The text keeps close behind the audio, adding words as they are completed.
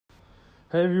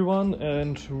Hey everyone,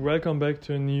 and welcome back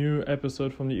to a new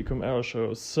episode from the Ecom Era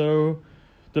Show. So,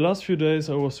 the last few days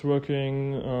I was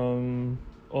working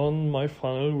on my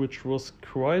funnel, which was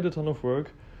quite a ton of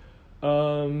work,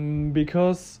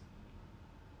 because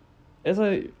as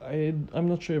I'm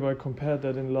not sure if I compared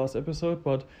that in the last episode,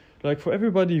 but like for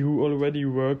everybody who already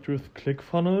worked with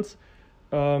ClickFunnels,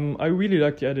 I really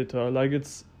like the editor. Like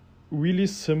it's really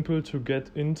simple to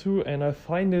get into, and I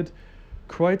find it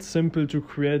quite simple to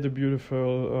create a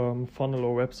beautiful funnel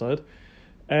or website.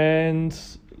 And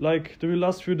like the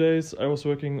last few days I was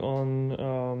working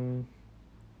on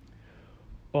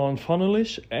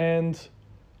Funnelish, and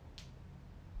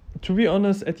to be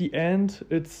honest, at the end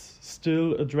it's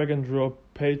still a drag and drop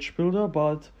page builder,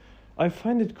 but I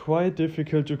find it quite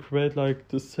difficult to create like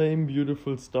the same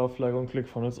beautiful stuff like on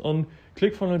ClickFunnels. On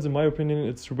ClickFunnels, in my opinion,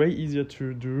 it's way easier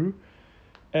to do.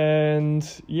 And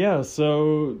yeah,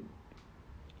 so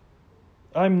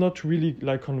I'm not really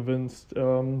like convinced.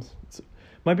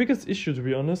 My biggest issue, to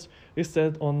be honest, is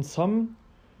that on some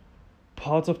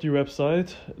parts of the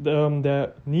website,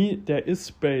 there is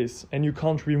space, and you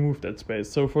can't remove that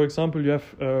space. So, for example, you have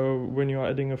when you are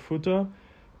adding a footer,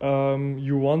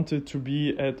 you want it to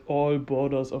be at all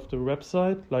borders of the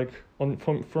website, like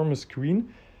from a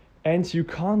screen, and you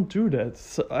can't do that.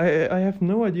 So I have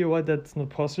no idea why that's not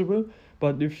possible.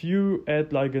 But if you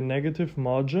add like a negative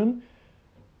margin,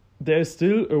 there's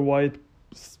still a white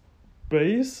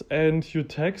space, and your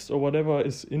text or whatever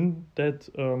is in that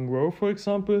row, for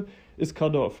example, is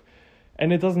cut off.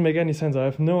 And it doesn't make any sense. I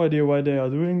have no idea why they are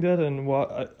doing that, and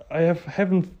why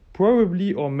haven't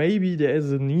probably, or maybe there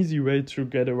is an easy way to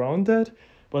get around that,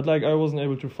 but like I wasn't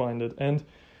able to find it. And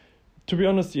to be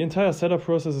honest, the entire setup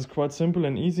process is quite simple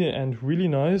and easy and really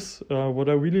nice. What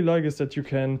I really like is that you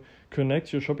can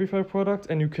connect your Shopify product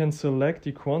and you can select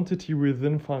the quantity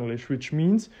within Funnelish, which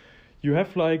means you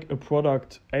have like a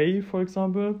product A, for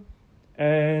example,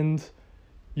 and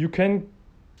you can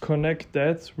connect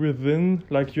that within,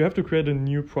 like you have to create a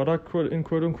new product, quote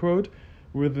unquote,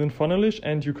 within Funnelish,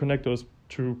 and you connect those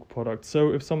two products.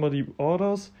 So if somebody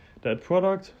orders that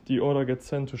product, the order gets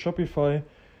sent to Shopify,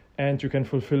 and you can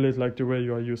fulfill it like the way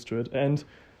you are used to it. And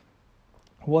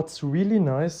what's really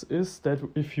nice is that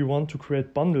if you want to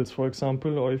create bundles, for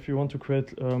example, or if you want to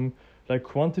create like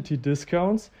quantity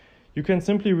discounts, you can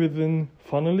simply within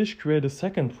Funnelish create a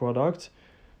second product,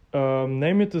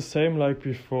 name it the same like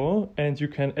before, and you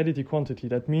can edit the quantity.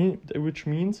 Which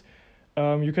means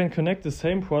you can connect the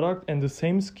same product and the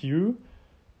same SKU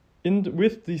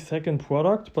with the second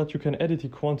product, but you can edit the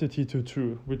quantity to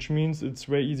 2, which means it's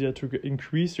way easier to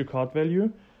increase your cart value.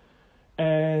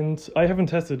 And I haven't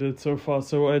tested it so far,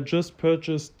 so I just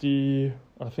purchased the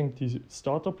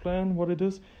starter plan, what it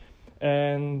is.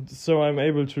 And so I'm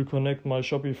able to connect my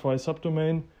Shopify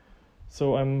subdomain.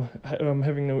 So I'm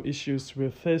having no issues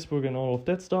with Facebook and all of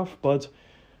that stuff. But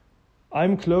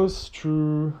I'm close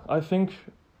to, I think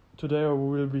today I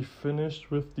will be finished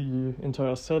with the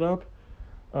entire setup.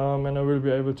 And I will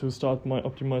be able to start my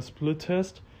optimized split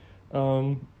test.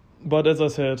 But as I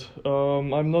said,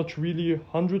 I'm not really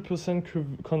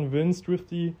 100% convinced with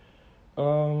the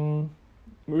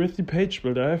page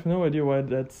builder. I have no idea why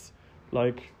that's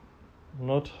like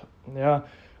not. Yeah,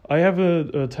 I have a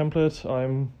template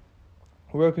I'm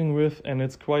working with, and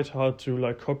it's quite hard to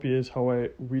like copy it how I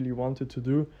really want it to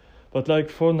do. But like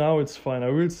for now, it's fine. I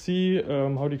will see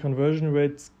how the conversion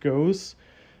rates goes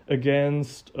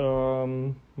against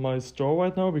my store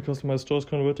right now, because my store is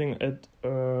converting at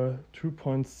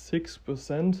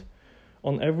 2.6%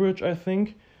 on average, I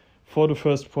think, for the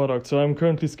first product. So I'm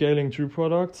currently scaling 2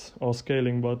 products, or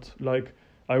scaling, but like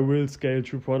I will scale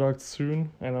 2 products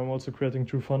soon, and I'm also creating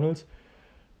 2 funnels.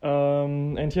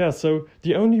 And yeah, so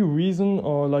the only reason,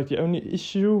 or like the only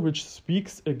issue which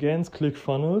speaks against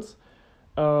ClickFunnels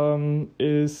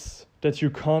is that you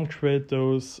can't create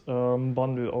those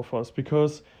bundle offers,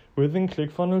 because within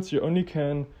ClickFunnels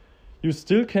you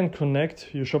still can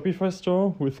connect your Shopify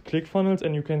store with ClickFunnels,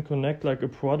 and you can connect like a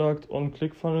product on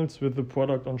ClickFunnels with the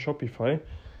product on Shopify.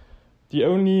 The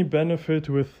only benefit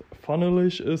with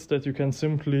Funnelish is that you can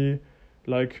simply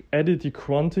like edit the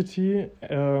quantity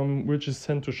which is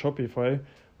sent to Shopify,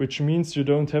 which means you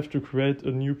don't have to create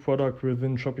a new product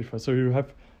within Shopify. So you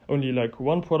have only like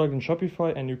one product in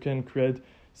Shopify, and you can create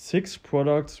 6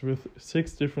 products with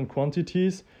 6 different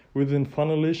quantities within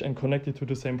Funnelish and connect it to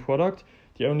the same product.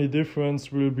 The only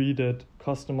difference will be that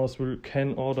customers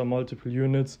can order multiple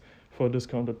units for a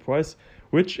discounted price,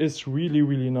 which is really,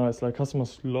 really nice. Like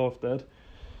customers love that.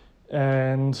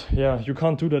 And yeah, you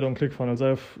can't do that on ClickFunnels. I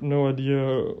have no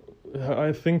idea.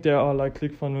 I think there are like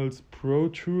ClickFunnels Pro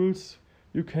tools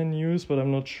you can use, but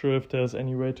I'm not sure if there's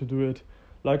any way to do it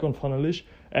like on Funnelish,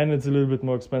 and it's a little bit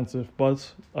more expensive,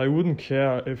 but I wouldn't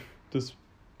care if this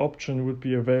option would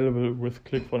be available with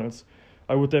ClickFunnels.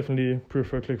 I would definitely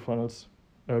prefer ClickFunnels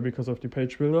because of the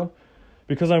page builder,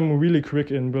 because I'm really quick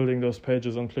in building those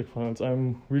pages on ClickFunnels.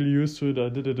 I'm really used to it. I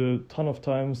did it a ton of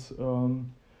times,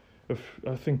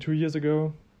 I think 2 years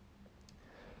ago.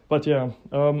 But yeah,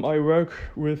 I work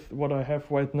with what I have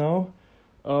right now.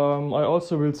 I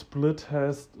also will split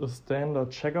has a standard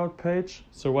checkout page.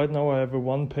 So right now I have a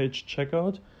one-page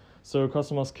checkout. So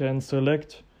customers can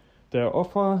select their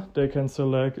offer. They can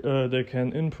select, they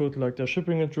can input like their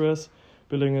shipping address,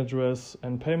 billing address,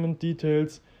 and payment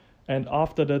details. And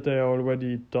after that, they are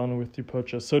already done with the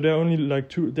purchase. So they only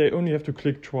they only have to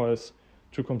click twice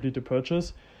to complete the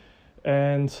purchase.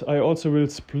 And I also will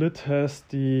split has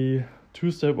the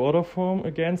two-step order form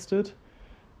against it.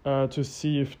 To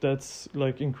see if that's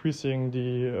like increasing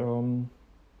the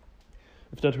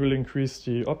if that will increase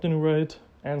the opt-in rate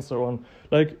and so on.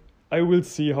 Like I will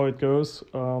see how it goes,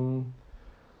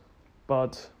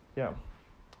 but yeah,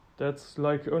 that's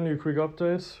like only a quick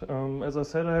update. As I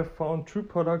said, I have found 2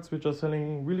 products which are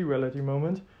selling really well at the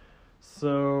moment,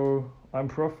 so I'm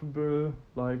profitable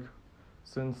like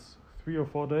since 3 or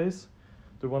 4 days.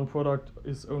 The one product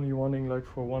is only running like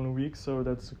for 1 week, so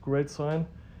that's a great sign.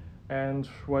 And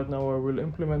right now I will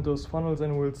implement those funnels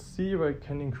and we'll see if I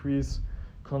can increase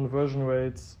conversion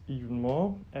rates even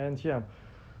more. And yeah,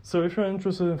 so if you're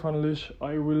interested in Funnelish,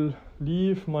 I will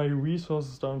leave my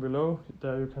resources down below.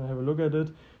 There you can have a look at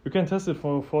it. You can test it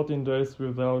for 14 days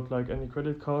without like any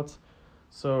credit cards.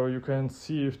 So you can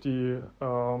see if the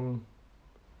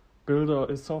builder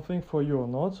is something for you or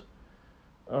not.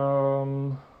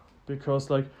 Because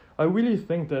like I really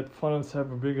think that funnels have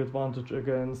a big advantage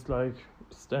against like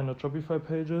standard Shopify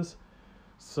pages.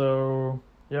 So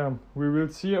yeah, we will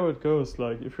see how it goes.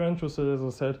 Like if you're interested, as I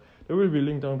said, there will be a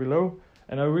link down below,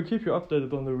 and I will keep you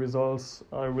updated on the results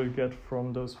I will get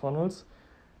from those funnels.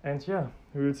 And yeah,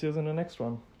 we will see us in the next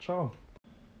one. Ciao.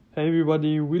 Hey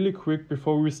everybody, really quick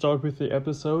before we start with the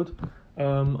episode.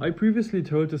 I previously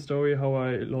told the story how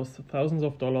I lost thousands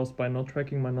of dollars by not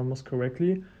tracking my numbers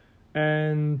correctly.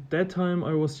 And that time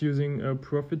I was using a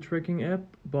profit tracking app,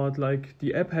 but like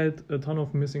the app had a ton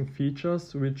of missing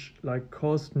features, which like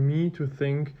caused me to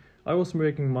think I was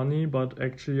making money, but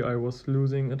actually I was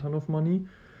losing a ton of money.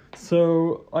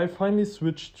 So I finally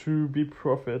switched to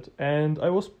BeProfit, and I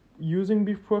was using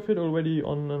BeProfit already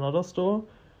on another store.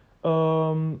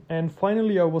 And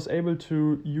finally I was able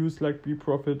to use like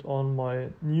BeProfit on my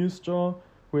new store,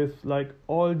 with like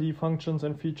all the functions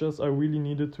and features I really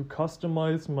needed to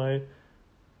customize my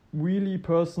really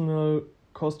personal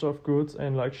cost of goods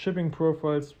and like shipping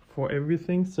profiles for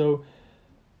everything. So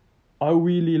I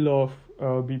really love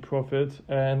BeProfit,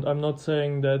 and I'm not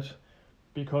saying that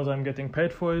because I'm getting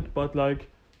paid for it, but like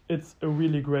it's a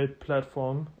really great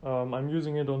platform. I'm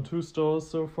using it on 2 stores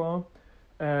so far,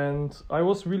 and I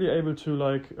was really able to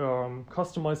like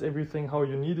customize everything how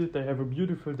you need it. They have a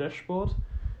beautiful dashboard.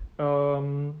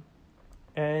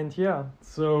 And yeah,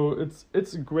 so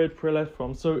it's a great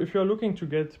platform. So if you're looking to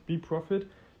get BeProfit,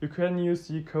 you can use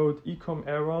the code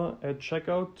ecomera at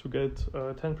checkout to get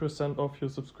 10% off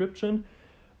your subscription.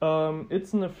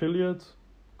 It's an affiliate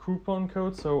coupon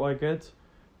code, so I get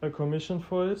a commission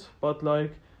for it. But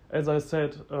like as I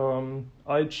said,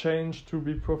 I changed to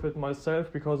BeProfit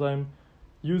myself because I'm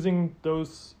using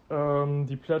those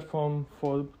the platform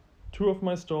for 2 of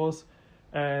my stores,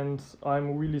 and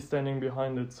I'm really standing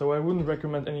behind it. So I wouldn't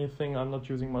recommend anything I'm not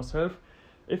using myself.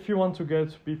 If you want to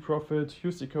get BeProfit,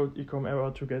 use the code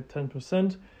ecomera to get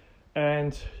 10%,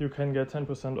 and you can get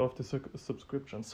 10% off the subscription.